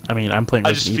 I mean, I'm playing.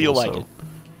 I just feel like it.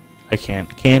 I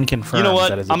can confirm. You know what?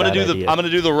 That is I'm gonna idea.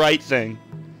 do the right thing.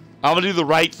 I'm gonna do the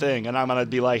right thing, and I'm gonna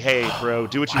be like, "Hey, bro,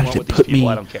 do what you want with these people.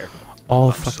 I don't care."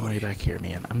 All fucking way back here,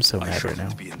 man. I'm so mad right now.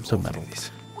 I'm so metal.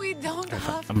 We don't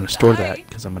have I'm gonna store that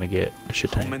because I'm gonna get a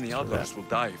shit ton. How many others will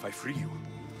die if I free you?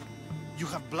 You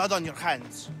have blood on your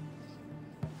hands.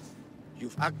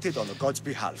 You've acted on the gods'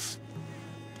 behalf.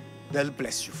 They'll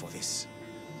bless you for this.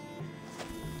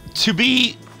 To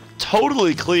be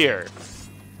totally clear,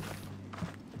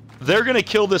 they're gonna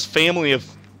kill this family of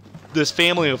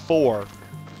 4.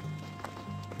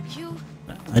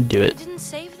 I'd do it. Didn't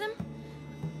save them?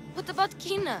 What about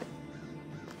Kina?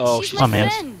 Oh, she's my man.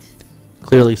 friend.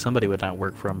 Clearly, somebody would not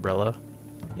work for Umbrella.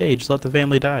 Yeah, you just let the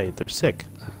family die. They're sick.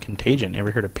 Contagion.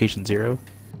 Ever heard of Patient Zero?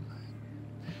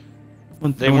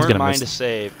 They weren't mine to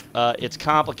save. It's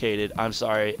complicated. I'm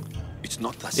sorry. It's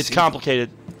not that It's simple. complicated.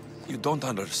 You don't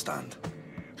understand.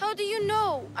 How do you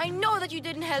know? I know that you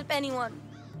didn't help anyone.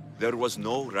 There was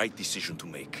no right decision to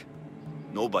make.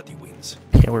 Nobody wins.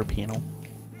 Piano piano.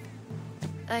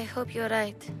 I hope you're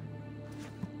right.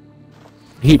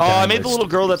 I made the little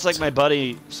girl that's like my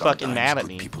buddy fucking mad at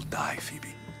me. People die,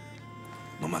 Phoebe.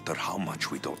 No matter how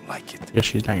much we don't like it. Yeah,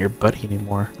 she's not your buddy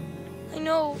anymore. I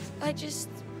know. I just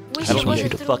wish I it don't need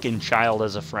wasn't a true. fucking child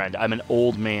as a friend. I'm an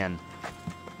old man.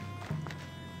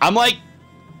 I'm like...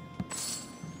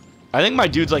 I think my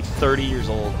dude's like 30 years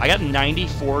old. I got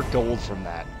 94 gold from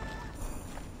that.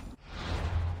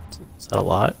 Is that a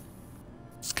lot?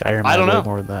 Skyrim I don't had way know.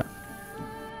 more than that.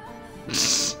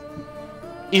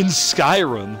 In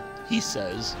Skyrim, he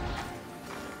says.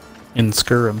 In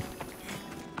Skyrim.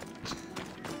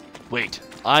 Wait,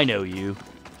 I know you.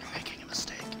 You're making a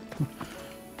mistake.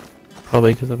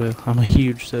 Probably because I'm a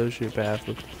huge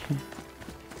sociopath.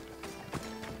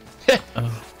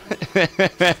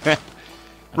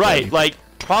 Right, like,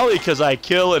 probably because I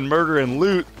kill and murder and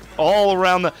loot all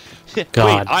around the... God,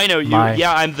 wait, I know you. my-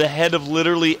 Yeah, I'm the head of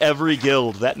literally every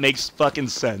guild. That makes fucking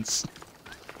sense.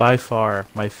 By far,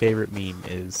 my favorite meme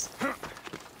is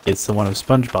it's the one of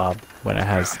SpongeBob when it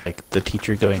has like the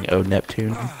teacher going, "Oh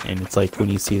Neptune," and it's like when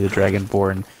you see the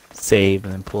Dragonborn save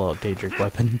and then pull out Daedric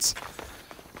weapons.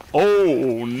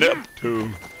 Oh,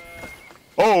 Neptune.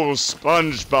 Oh,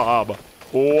 SpongeBob.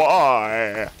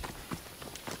 Why?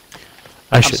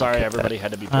 I'm sorry, everybody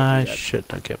had to be put through I that.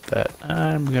 shouldn't have kept that.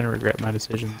 I'm gonna regret my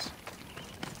decisions.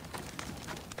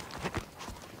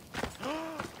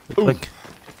 Click,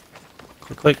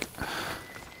 click, click,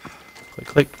 click,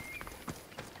 click,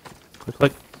 click,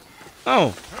 click.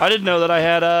 Oh, I didn't know that I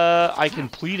had, I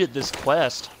completed this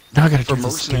quest. Now I gotta for do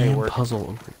this mercenary damn work.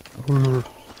 puzzle over.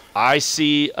 I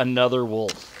see another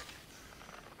wolf.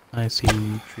 I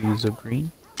see trees of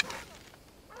green.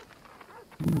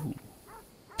 Ooh.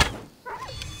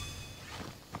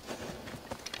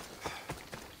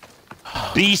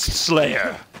 Beast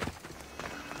Slayer.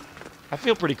 I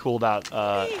feel pretty cool about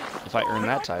if I earn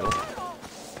that title.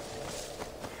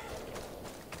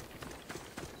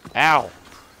 Ow.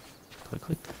 Click,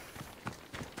 click.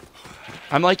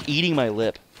 I'm like eating my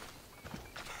lip.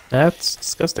 That's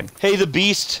disgusting. Hey, the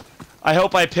beast. I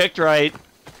hope I picked right.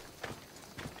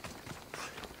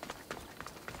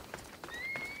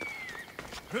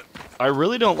 I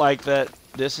really don't like that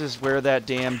this is where that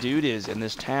damn dude is in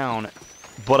this town,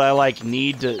 but I like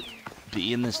need to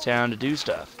be in this town to do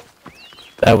stuff.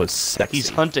 That was sexy. He's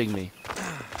hunting me.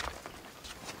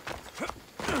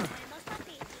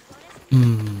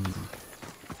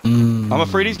 I'm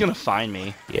afraid he's gonna find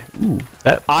me. Yeah. Ooh,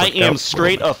 that I worked am out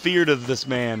straight well. afeared of this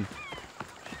man.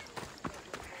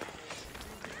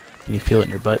 Can you feel it in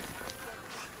your butt?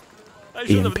 I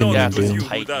Being should have known it was opinionated. you who'd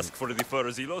Titan. ask for the fur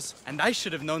Zilos. And I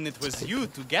should have known it was you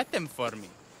to get them for me.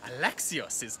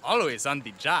 Alexios is always on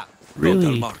the job.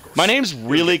 Really? My name's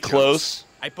really close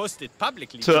I posted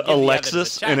publicly to give the others a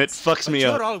Alexis, and it chance, fucks but me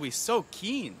you're up. always so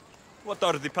keen. What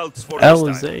are the pelts for this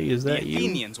time? Alizé, is that the you?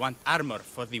 Athenians want armor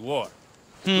for the war.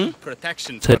 Good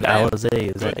protection for Said them.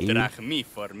 Alizé, is that Good you? drachmi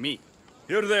for me.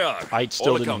 Here they are. I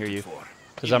still all didn't hear accounted you. for.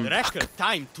 Because In I'm record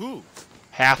time too.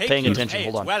 half Take paying your attention. pay,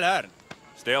 Hold it's on. well earned.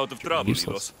 Stay out of trouble,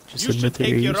 Useless. Milos. Just You admit should that take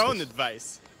you're your useless. own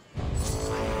advice.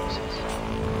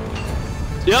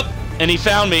 Yep, and he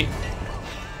found me.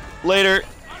 Later.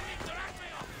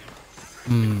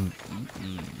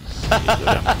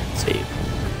 Save.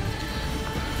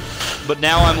 But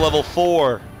now I'm level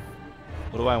 4.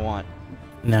 What do I want?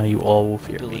 Now you all will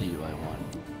fear Ability me. do I want?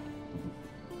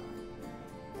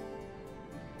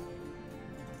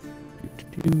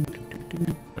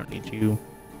 I don't need you.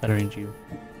 I don't need you.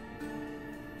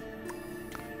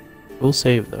 We'll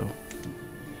save though.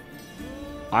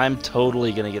 I'm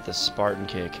totally gonna get the Spartan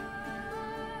kick.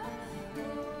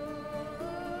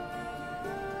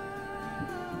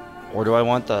 Or do I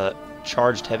want the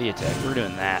charged heavy attack? We're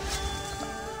doing that.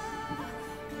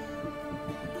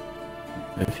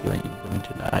 I have a feeling you're going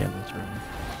to die in this room.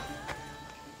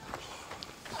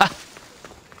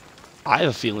 I have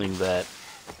a feeling that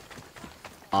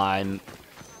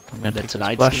that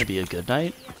tonight's gonna be a good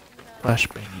night.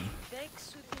 Flashbang.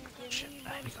 Shit,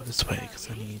 I need to go this way because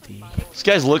I need the. This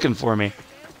guy's looking for me.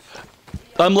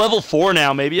 I'm level 4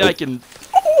 now. Maybe I can.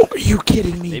 Oh, are you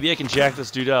kidding me? Maybe I can jack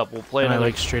this dude up. We'll play Am I another.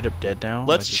 like straight up dead now?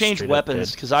 Let's Like, change straight up weapons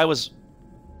dead? because I was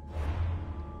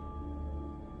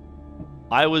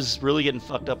really getting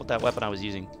fucked up with that weapon I was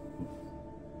using.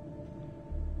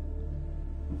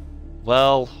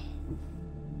 Well,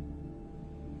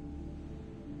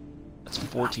 that's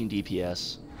 14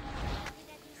 DPS.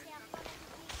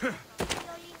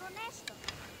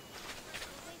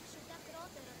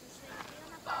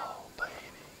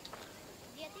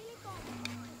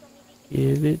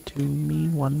 Give it to me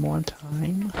one more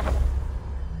time.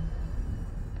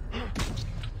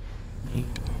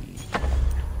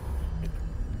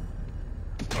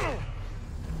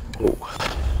 Oh.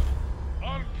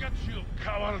 I'll get you,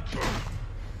 coward!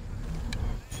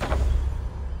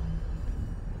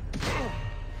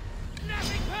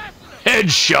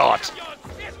 Headshot!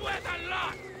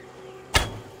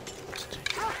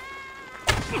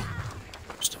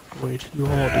 Just wait you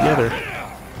all together.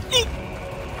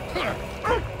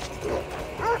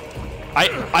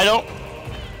 I don't.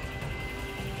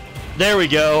 There we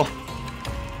go.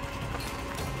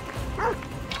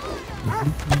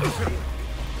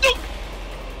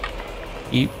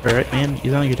 Alright, man.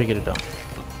 You don't get to get it done.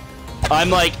 I'm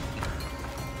like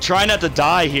trying not to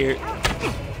die here.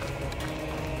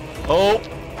 Oh.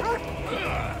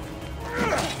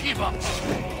 Give up!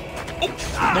 Oh,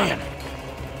 man.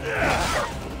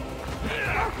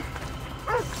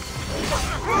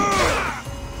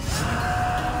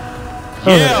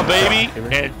 Yeah, baby.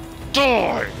 And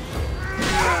die.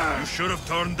 You should have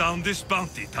turned down this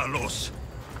bounty, Talos.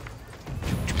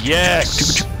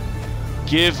 Yes.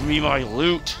 Give me my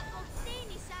loot.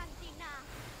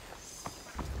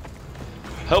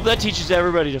 Hope that teaches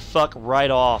everybody to fuck right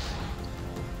off.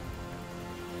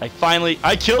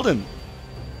 I killed him.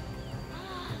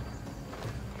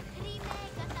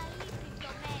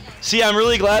 See, I'm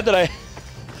really glad that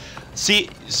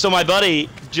so my buddy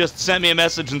just sent me a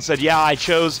message and said, yeah,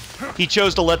 he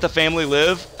chose to let the family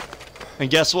live. And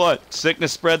guess what?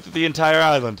 Sickness spread through the entire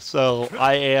island. So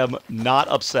I am not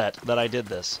upset that I did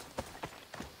this.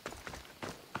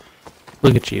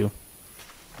 Look at you.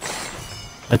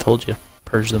 I told you.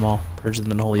 Purge them all. Purge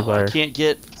them in holy fire.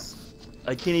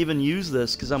 I can't even use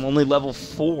this because I'm only level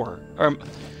 4. Or,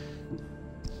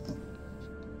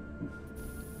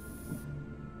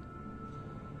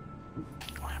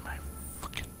 why am I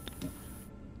fucking...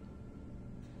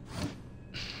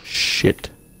 Shit.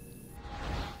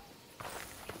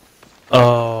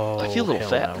 Oh, I feel a little hell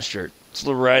fat no. in the shirt. It's a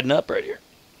little riding up right here.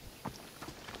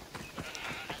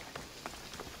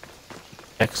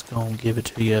 X gonna give it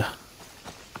to you.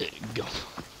 Go.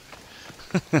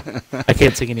 I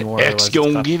can't sing anymore. X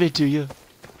gonna give it to you.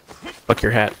 Fuck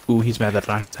your hat. Ooh, he's mad that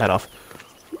I knocked his hat off.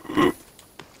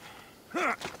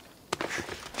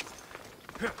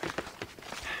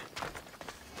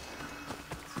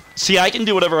 See, I can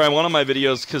do whatever I want on my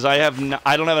videos because I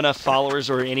don't have enough followers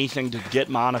or anything to get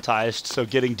monetized. So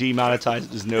getting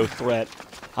demonetized is no threat.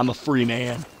 I'm a free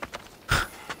man.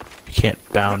 You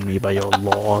can't bound me by your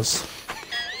laws.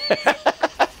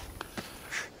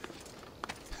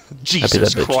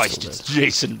 Jesus Christ, it's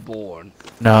Jason Bourne.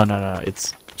 No,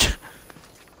 it's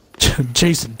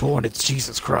Jason Bourne, it's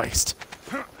Jesus Christ.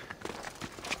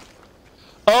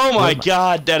 Oh my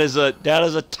God, that is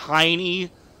a tiny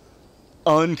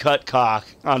uncut cock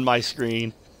on my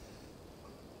screen.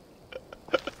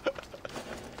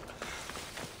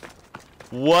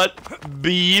 What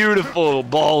beautiful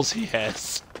balls he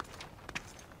has.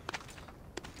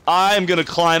 I'm gonna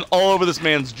climb all over this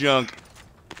man's junk.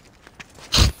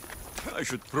 I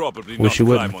should probably Wish not you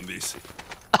climb wouldn't. on this.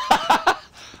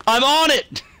 I'm on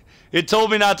it! It told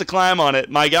me not to climb on it.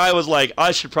 My guy was like,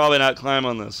 I should probably not climb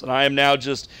on this. And I am now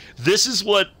just... This is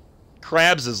what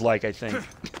crabs is like, I think.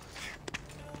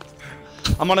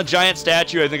 I'm on a giant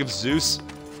statue, I think, of Zeus.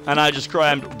 And I just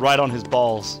climbed right on his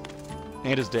balls.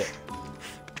 And his dick.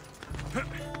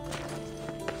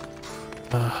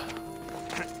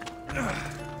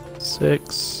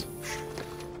 6,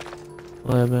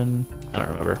 11. I don't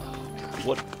remember.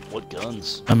 What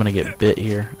guns? I'm gonna get bit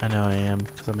here. I know I am,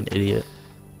 because I'm an idiot.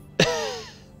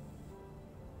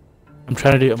 I'm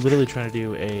literally trying to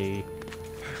do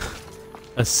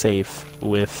a safe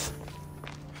with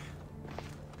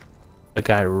a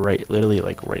guy literally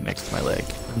like right next to my leg.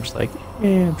 I'm just like,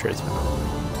 yeah, I'm sure it's fine.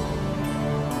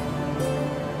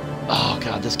 Oh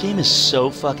god, this game is so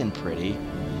fucking pretty.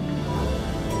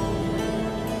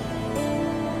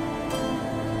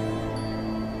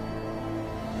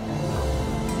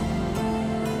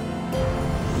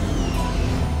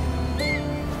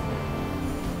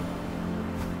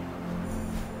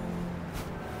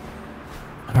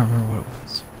 I don't remember what it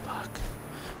was. Fuck.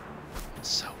 It's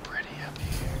so pretty up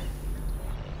here.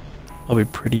 I'll be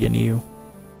pretty in you.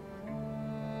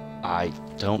 I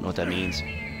don't know what that means.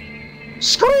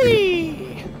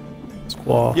 Scree!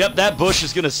 Squaw. Yep, that bush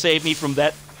is gonna save me from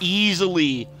that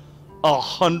easily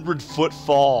 100-foot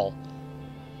fall.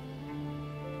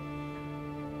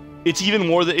 It's even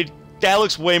more than that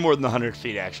looks way more than 100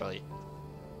 feet actually.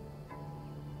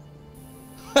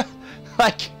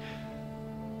 Like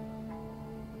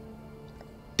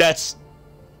that's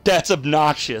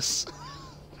obnoxious.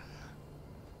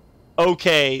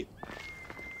 Okay,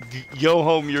 go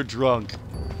home, you're drunk.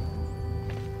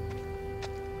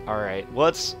 Alright,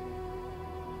 let's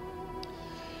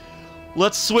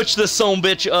switch this son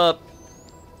bitch up.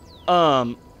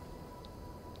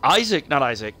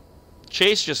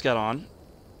 Chase just got on.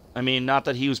 I mean, not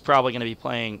that he was probably going to be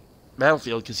playing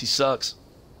Battlefield because he sucks.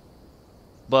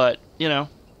 But, you know.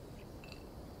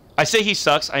 I say he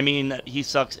sucks, I mean that he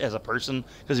sucks as a person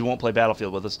because he won't play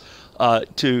Battlefield with us,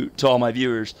 to all my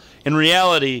viewers. In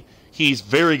reality, he's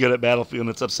very good at Battlefield and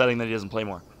it's upsetting that he doesn't play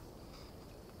more.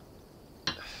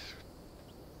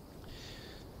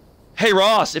 Hey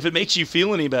Ross, if it makes you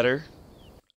feel any better,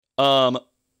 let's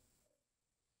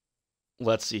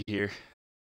see here.